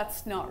like,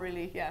 that's not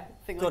really,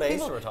 thing. Good like,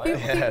 age to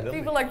retire.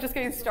 People like just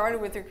getting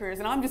started with their careers,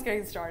 and I'm just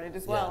getting started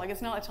as well. Yeah. Like,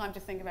 it's not a time to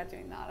think about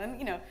doing that. And,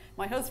 you know,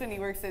 my husband, he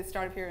works at a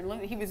startup here in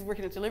London. He was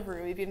working at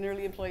Deliveroo. He'd been an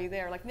early employee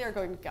there. Like, they're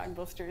going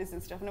gangbusters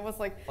and stuff. And it was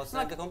like... What's the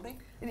name of the company?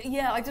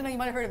 Yeah, I don't know, you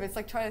might have heard of it. It's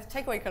like try a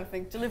takeaway kind of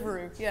thing.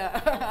 Deliveroo,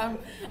 yeah.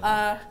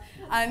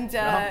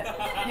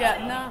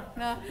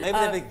 No. Maybe they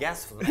have a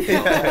guess for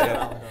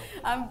them.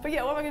 But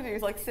yeah, what am I going to do?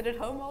 Is like sit at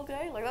home all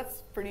day? Like,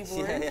 that's pretty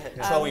boring.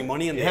 Throwing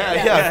money in the air.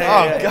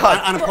 Oh,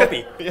 God. And a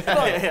puppy.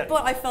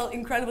 But I felt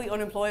incredibly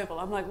unemployable.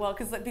 I'm like, well,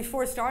 because like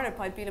before startup,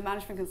 I'd been a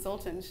management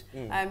consultant,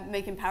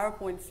 making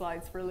PowerPoint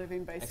slides for a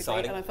living, basically.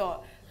 Exciting. And I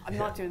thought, I'm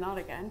not doing that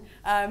again.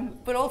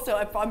 But also,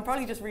 I'm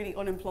probably just really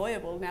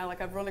unemployable now.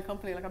 Like, I've run a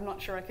company, like, I'm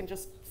not sure I can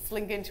just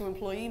slink into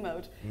employee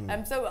mode.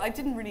 So I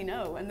didn't really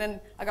know. And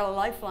then I got a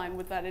lifeline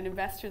with an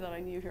investor that I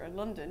knew here in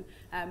London.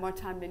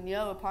 Martin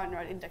Mignot, a partner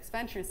at Index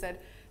Ventures, said,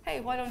 hey,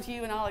 why don't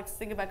you and Alex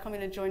think about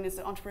coming and join us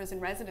as entrepreneurs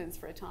in residence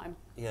for a time?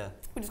 Yeah.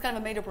 Which is kind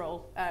of a made-up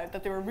role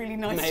that they were really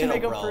nice to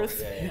make up for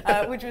us.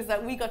 Which was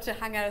that we got to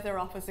hang out at their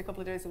office a couple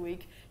of days a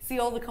week, see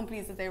all the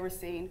companies that they were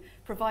seeing,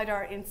 provide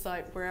our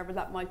insight wherever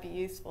that might be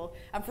useful.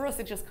 And for us,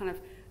 it just kind of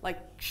like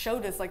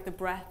showed us like the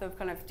breadth of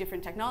kind of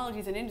different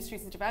technologies and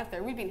industries that are out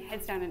there. We've been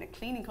heads down in a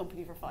cleaning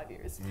company for 5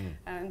 years,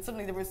 and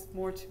suddenly there was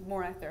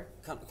more out there.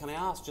 Can I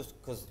ask,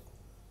 just because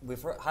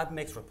we've had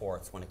mixed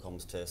reports when it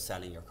comes to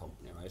selling your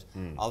company, right?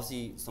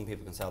 Obviously, some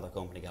people can sell their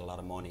company, get a lot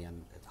of money,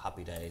 and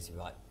happy days, you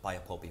buy a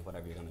puppy,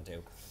 whatever you're going to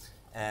do.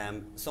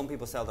 Some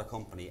people sell their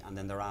company and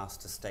then they're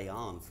asked to stay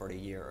on for a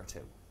year or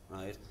two,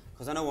 right?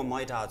 Because I know when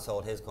my dad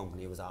sold his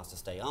company, he was asked to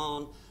stay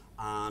on,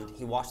 and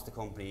he watched the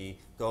company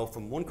go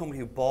from one company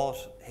who bought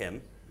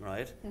him,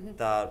 right,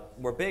 that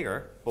were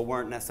bigger but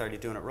weren't necessarily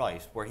doing it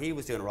right, where he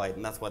was doing it right,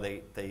 and that's why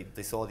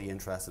they saw the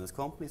interest in his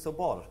company, so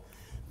bought it.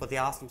 But they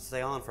asked him to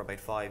stay on for about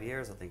 5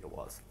 years, I think it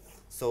was.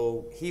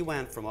 So he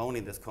went from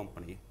owning this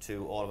company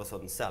to all of a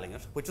sudden selling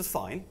it, which is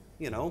fine,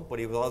 you know, but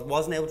he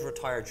wasn't able to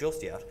retire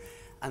just yet.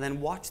 And then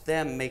watch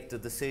them make the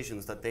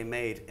decisions that they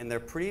made in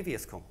their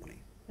previous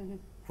company,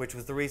 which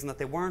was the reason that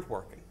they weren't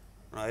working,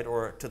 right,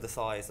 or to the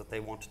size that they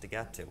wanted to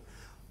get to.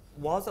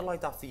 Was it like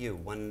that for you?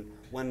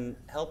 When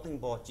Helping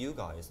bought you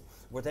guys,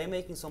 were they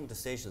making some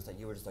decisions that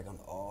you were just like,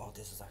 oh,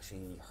 this is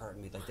actually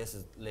hurting me, like this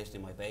is literally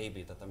my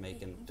baby that they're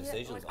making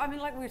decisions like, on? I mean,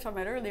 like we were talking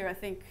about earlier, I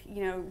think,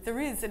 you know, there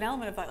is an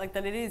element of that, like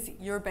that it is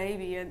your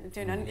baby,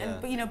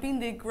 but you know, being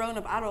the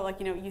grown-up adult, like,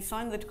 you know, you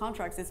sign the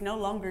contracts, it's no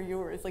longer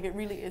yours, like it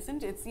really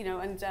isn't, it's, you know,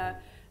 and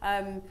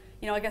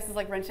you know, I guess it's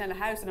like renting out a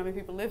house and having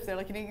people live there.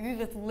 Like, you know, you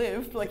just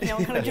live, like, you know,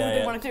 kind of do what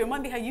they want to do. It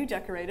might be how you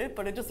decorate it,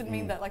 but it doesn't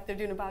mean that like they're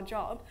doing a bad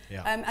job.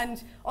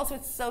 And also,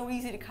 it's so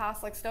easy to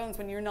cast like stones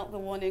when you're not the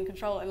one in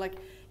control, and like,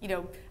 you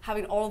know,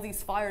 having all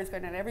these fires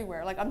going out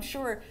everywhere. Like, I'm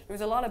sure there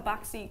was a lot of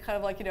backseat kind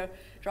of like, you know,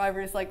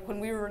 drivers, like when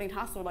we were running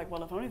Hassel, like,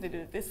 well, if only they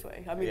did it this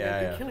way. I mean,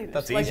 they'd be killing it.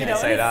 That's like, easy you know,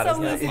 to say that, it's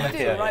so isn't it? easy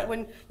to do, right?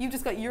 When you've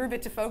just got your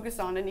bit to focus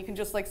on, and you can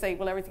just like say,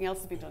 well, everything else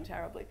has been done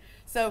terribly.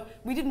 So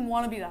we didn't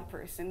want to be that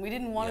person. We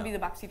didn't want to be the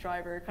backseat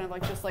driver, kind of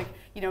like just like,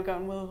 you know,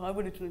 going, well, I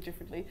would have done it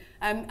differently.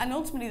 And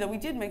ultimately, though, we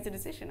did make the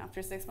decision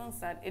after 6 months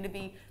that it'd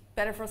be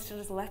better for us to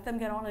just let them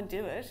get on and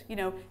do it, you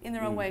know, in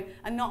their own way,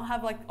 and not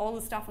have like all the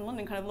staff in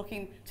London kind of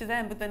looking to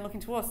them, but then looking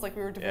to us like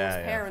we were divorced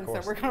parents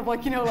that were kind of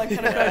like, you know, like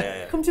kind of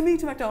going, come to me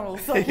to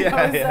McDonald's. Like, you know,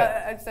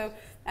 and so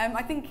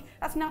I think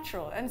that's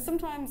natural, and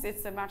sometimes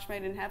it's a match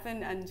made in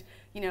heaven, and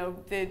you know,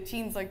 the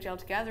teams like gel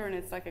together, and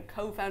it's like a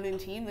co-founding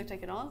team that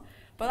take it on.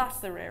 But that's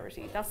the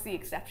rarity. That's the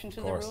exception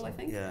to the rule, I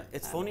think. Yeah,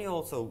 it's funny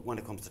also when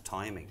it comes to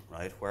timing,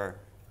 right? Where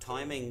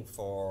timing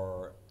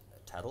for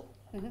Teddle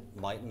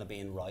mightn't have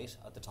been right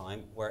at the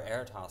time, where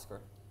Airtasker,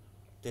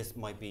 this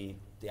might be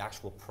the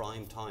actual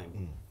prime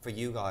time for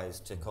you guys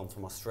to come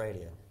from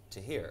Australia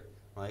to here,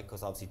 right?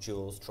 Because obviously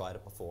Jules tried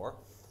it before,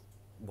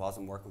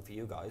 wasn't working for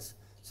you guys,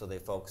 so they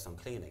focused on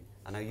cleaning.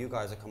 And now you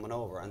guys are coming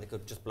over, and they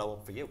could just blow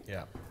up for you.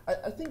 Yeah,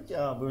 I think we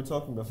were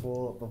talking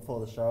before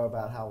the show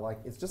about how like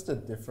it's just a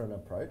different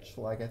approach.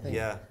 Like I think,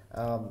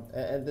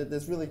 and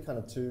there's really kind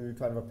of two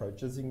kind of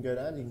approaches you can go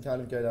down. You can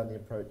kind of go down the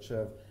approach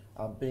of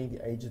being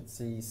the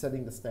agency,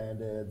 setting the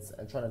standards,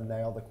 and trying to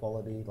nail the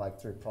quality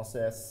like through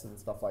process and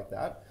stuff like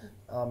that.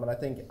 And I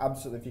think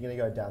absolutely, if you're going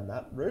to go down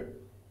that route,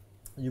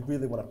 you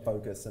really want to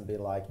focus and be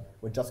like,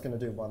 we're just going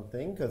to do one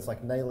thing, because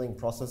like nailing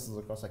processes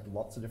across like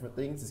lots of different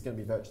things is going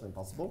to be virtually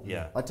impossible.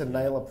 Like to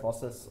nail a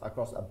process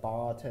across a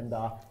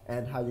bartender,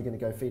 and how you're going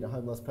to go feed a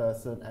homeless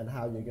person, and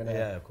how you're going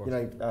to you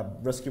know,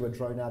 rescue a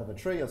drone out of a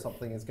tree or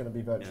something is going to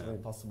be virtually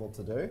impossible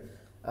to do.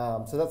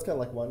 So that's kind of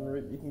like one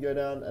route you can go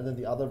down, and then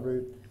the other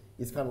route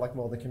is kind of like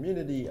more the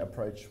community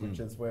approach, which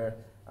is where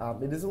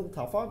it is a little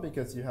tougher,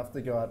 because you have to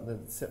go out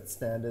and set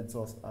standards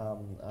or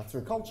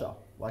through culture,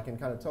 like, and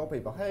kind of tell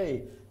people,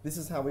 hey, this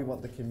is how we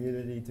want the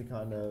community to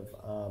kind of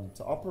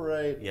to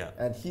operate,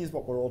 and here's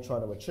what we're all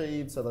trying to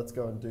achieve, so let's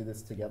go and do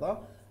this together.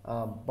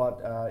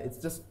 But it's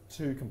just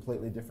two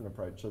completely different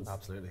approaches.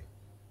 Absolutely.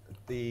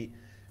 The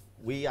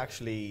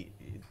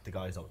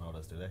guys don't know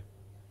this, do they?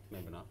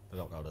 Maybe not. They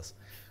don't know this.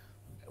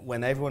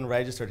 when everyone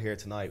registered here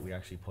tonight, we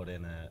actually put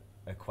in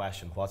a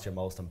question: what's your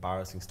most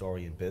embarrassing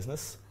story in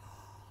business?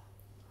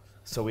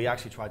 So we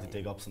actually tried to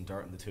dig up some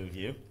dirt on the two of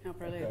you. Oh,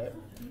 brilliant. Okay.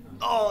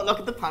 Oh, look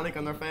at the panic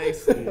on their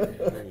face.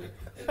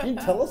 You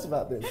tell us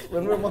about this.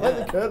 When we're behind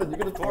the curtain, you're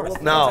going to tell us.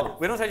 No.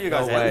 We don't tell you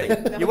guys No way.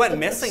 anything. You went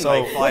missing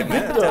So- like 5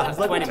 minutes,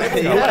 20 minutes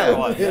ago. Yeah. whatever it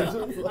was.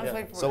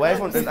 Yeah. So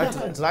everyone,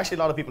 there's actually a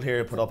lot of people here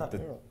who put up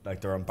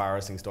their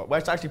embarrassing story. Well,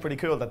 it's actually pretty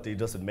cool that they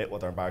just admit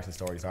what their embarrassing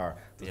stories are.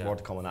 There's more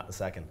to come on that in a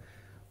second.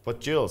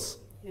 But Jules,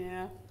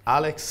 Yeah.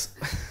 Alex,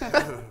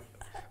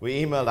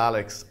 we emailed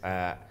Alex,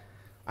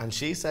 and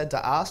she said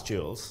to ask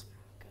Jules,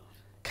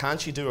 can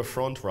she do a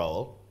front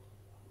roll?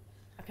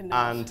 I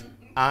cannot.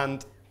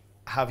 And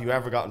have you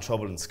ever got in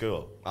trouble in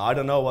school? I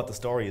don't know what the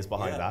story is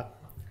behind that.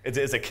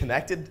 Is it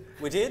connected?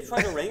 We did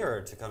try to ring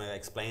her to kind of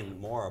explain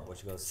more, but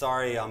she goes,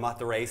 "Sorry, I'm at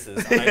the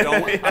races and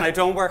I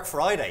don't work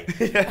Friday,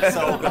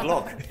 so good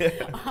luck."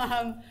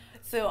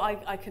 So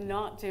I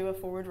cannot do a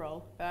forward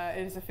roll.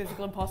 It is a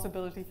physical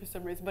impossibility for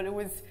some reason, but it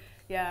was,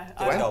 yeah.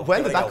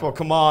 When did that go?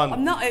 Come on.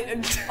 I'm not.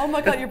 Oh my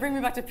God! You're bringing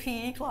me back to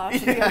PE class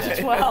at the age of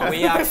 12.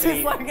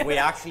 We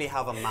actually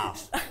have a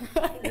mat.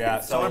 Yeah.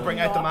 Someone bring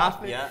out the mat.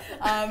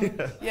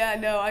 Yeah.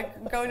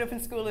 No. Growing up in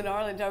school in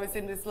Ireland, I was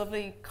in this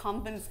lovely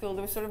convent school.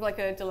 There was sort of like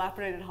a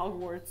dilapidated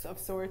Hogwarts of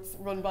sorts,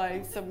 run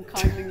by some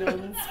kindly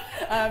nuns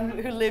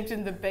who lived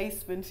in the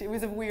basement. It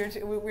was a weird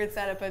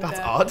setup. And, That's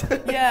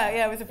odd.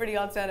 Yeah, it was a pretty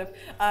odd setup.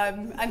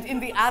 And in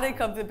the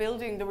attic of the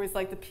building, there was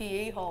like the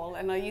PE hall,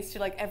 and I used to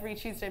like every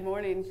Tuesday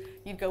morning,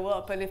 you'd go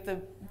up, and if the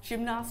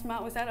gymnast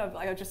mat was out,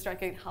 I'd just start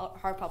getting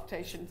heart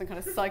palpitations and kind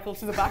of cycle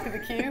to the back of the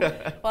queue,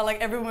 while like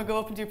everyone would go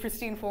up and do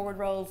pristine forward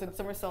rolls and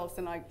somersaults.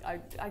 And I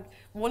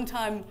one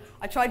time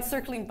I tried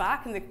circling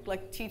back, and the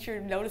like teacher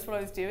noticed what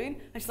I was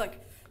doing, and she's like,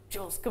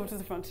 "Jules, come to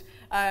the front,"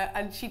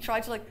 and she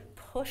tried to like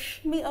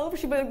push me over.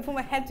 She put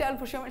my head down and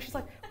push me over, and she's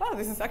like, "Wow,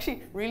 this is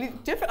actually really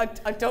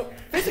different. I'm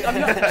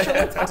not sure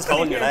what's happening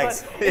holding your here,"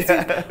 legs. but it's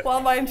just,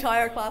 while my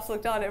entire class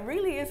looked on, it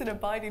really is an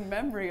abiding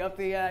memory of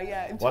the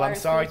entire Well, I'm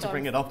sorry to school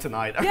bring time. it up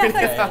tonight. Yeah,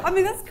 thanks. I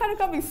mean, that's kind of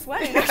got me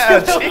sweating.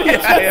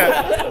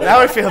 Now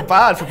I feel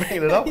bad for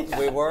bringing it up.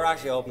 We were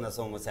actually hoping that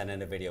someone would send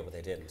in a video, but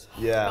they didn't.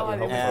 Yeah, God, we're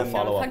hoping yeah. for a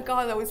follow-up. Thank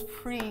God that was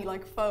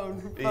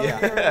phone. Yeah.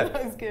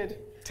 That was good.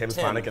 Tim's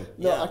Tim. panicking.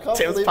 No, I can't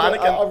Tim's believe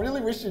panicking. it. I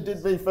really wish you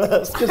did me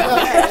first. Because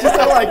she's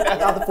still like,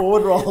 the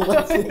forward roll.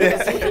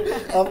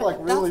 I'm like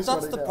really That's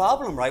sweating the now.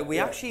 problem, right? We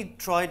actually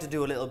tried to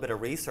do a little bit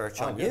of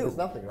research on yeah, you. there's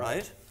nothing,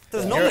 right?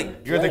 There's nothing.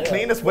 You're the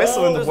cleanest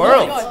whistle in the there's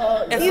world.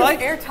 nothing. It's He's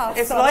like Airtasker.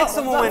 it's like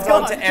someone went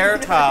on to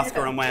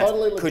Airtasker and went,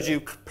 Totally "Could you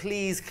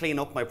please clean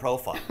up my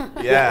profile?"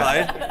 Yeah.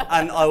 Right?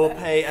 And I will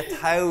pay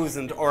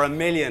 1,000 or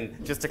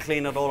 1,000,000 just to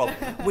clean it all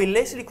up. We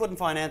literally couldn't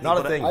find anything. Not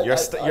a but thing. I- Your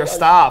I-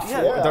 staff. Yeah,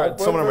 I They're-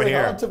 worked someone over really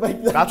here. hard to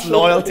make that That's true.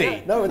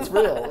 loyalty. No, it's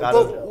real. That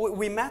It's is- real.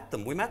 we met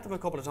them. We met them a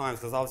couple of times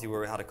because obviously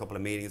we had a couple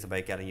of meetings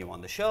about getting you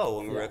on the show,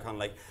 and we were kind of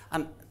like.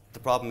 And the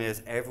problem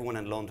is, everyone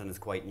in London is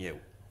quite new,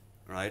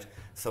 right?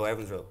 So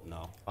everyone's real.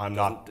 No, I'm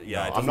not.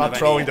 Yeah, it I'm doesn't not have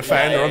throwing any-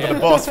 Defender under the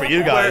bus for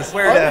you guys.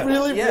 I'm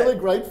really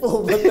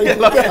grateful that they did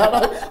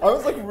that. I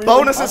was like really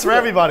Bonuses for happy.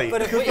 everybody.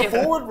 But if Because we,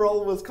 the forward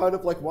roll was kind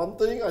of like one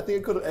thing. I think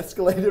it could have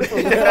escalated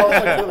from there. I was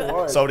like really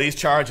worried. So these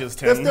charges,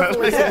 There's Tim.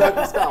 definitely some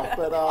local stuff,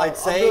 but I'd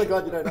say- I'm really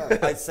glad you don't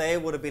know. I'd say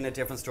it would have been a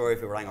different story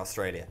if we rang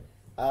Australia.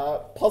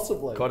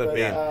 Possibly. Could have but,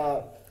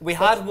 been. We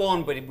had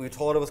one, but we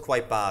thought it was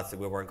quite bad, so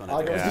we weren't going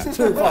I to do was it. just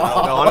too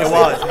far. No, It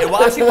was. It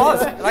actually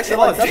was. It actually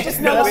was. That's just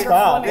no that's longer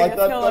bad. funny. Like It's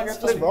no longer that's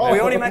just funny. wrong. We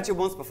only met you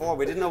once before.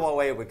 We didn't know what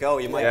way it would go.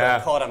 You might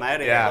have caught him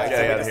out of Yeah, it. yeah,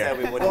 So we yeah, just yeah. said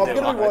we wouldn't Well, do I'm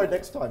going to be that. worried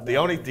next time. The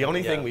only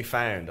thing Yeah. we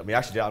found, I mean,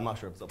 actually, I'm not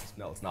sure if it's up.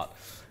 No, it's not.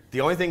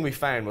 The only thing we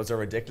found was a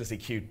ridiculously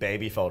cute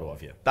baby photo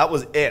of you. That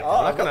was it.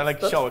 I'm not gonna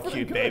that's show a pretty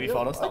cute good, baby yeah.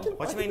 photo. I can-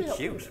 What do you mean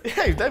cute?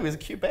 Yeah, that was a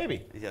cute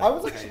baby. Yeah. I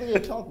was actually a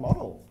child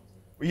model.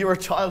 You were a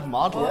child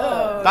model.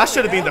 Yeah. That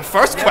should have been the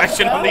first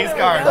question on these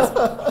cards.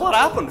 What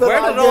happened?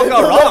 Where did it all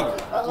go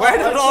wrong? Where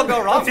did it all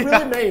go wrong? It's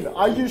really mean.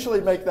 I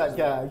usually make that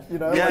gag, you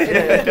know. Yeah, like, yeah,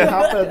 it can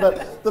happen,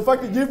 but the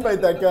fact that you've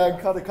made that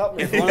gag kind of cut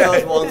me. It's one of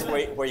those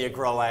ones where you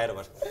grow out of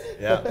it.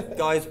 Yeah.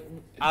 Guys,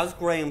 as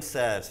Graham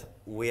said,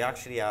 we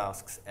actually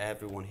asked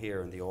everyone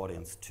here in the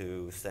audience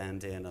to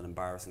send in an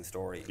embarrassing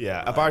story.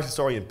 Yeah. Embarrassing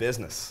story in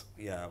business.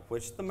 Yeah,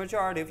 which the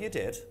majority of you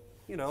did.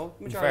 You know,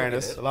 In majority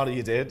fairness, of a lot of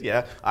you did.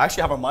 Yeah. I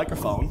actually have a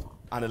microphone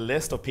and a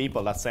list of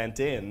people that sent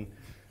in.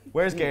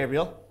 Where's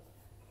Gabriel?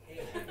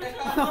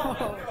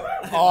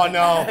 Oh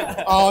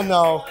no! Oh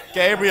no!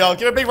 Gabriel,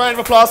 give a big round of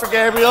applause for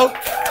Gabriel.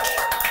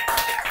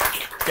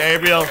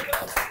 Gabriel,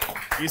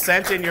 you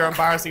sent in your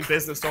embarrassing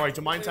business story.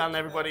 Do you mind telling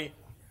everybody?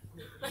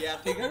 Yeah,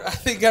 I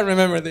think I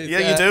remember this.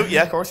 Yeah, you do.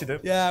 Yeah, of course you do.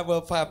 Yeah,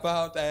 well, for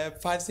about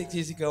 5-6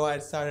 years ago, I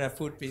started a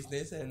food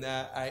business, and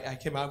I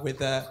came up with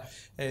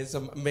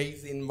some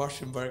amazing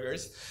mushroom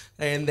burgers,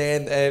 and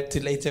then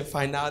to later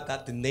find out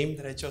that the name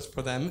that I chose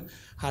for them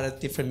had a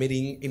different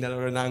meaning in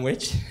another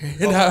language.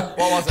 What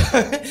was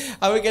it?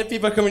 I would get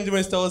people coming to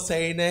my store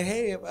saying,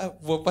 "Hey,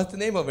 what's the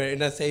name of it?"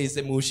 And I say, "It's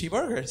the Mushi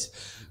Burgers,"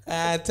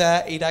 and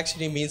it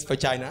actually means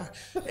vagina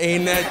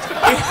in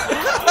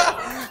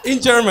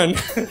German.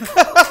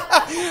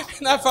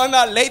 And I found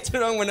out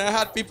later on when I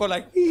had people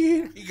like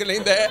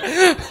giggling there.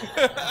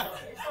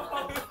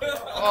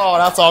 Oh,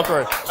 that's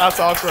awkward. That's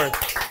awkward.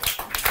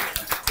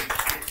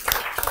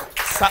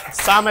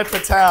 Samit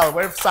Patel.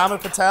 Where's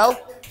Samit Patel?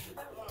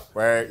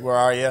 Where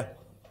are you?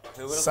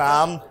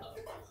 Sam,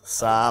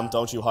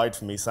 don't you hide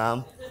from me,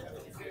 Sam.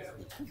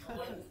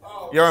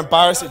 You're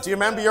embarrassing. Do you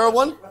remember your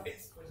one?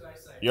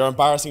 Your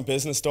embarrassing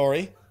business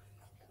story?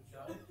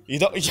 You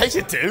don't? Yeah,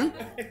 you do.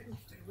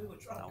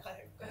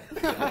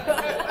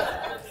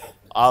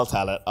 I'll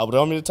tell it. Would you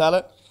want me to tell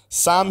it?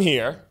 Sam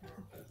here,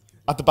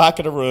 at the back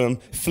of the room,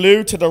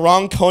 flew to the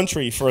wrong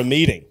country for a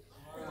meeting.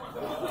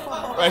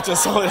 Right,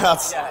 just something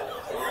else.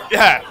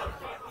 Yeah.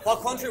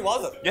 What country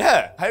was it?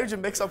 Yeah. How did you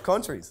mix up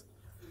countries?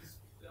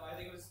 I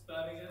think it was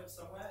Birmingham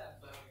somewhere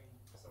and Birmingham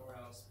somewhere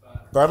else.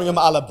 But Birmingham,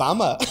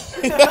 Alabama.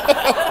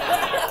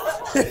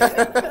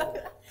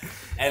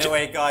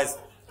 Anyway, guys,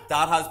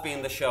 that has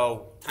been the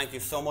show. Thank you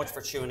so much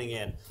for tuning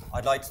in.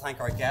 I'd like to thank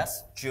our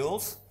guests,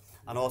 Jules,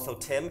 and also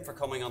Tim for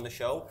coming on the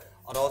show.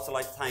 I'd also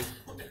like to thank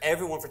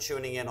everyone for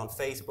tuning in on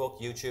Facebook,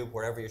 YouTube,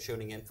 wherever you're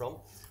tuning in from.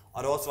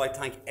 I'd also like to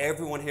thank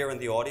everyone here in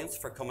the audience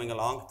for coming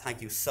along.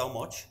 Thank you so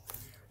much.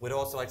 We'd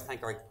also like to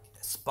thank our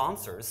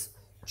sponsors,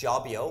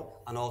 Jobio,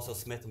 and also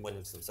Smith &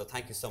 Williamson. So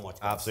thank you so much,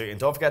 guys. Absolutely. And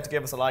don't forget to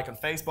give us a like on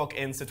Facebook,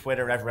 Insta,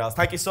 Twitter, and everywhere else.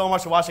 Thank you so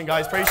much for watching,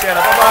 guys. Appreciate it.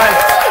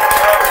 Bye-bye.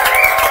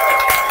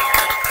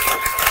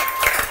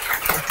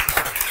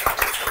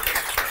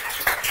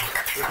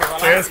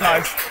 Cheers,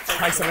 guys.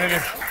 Thanks a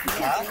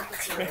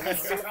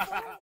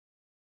million.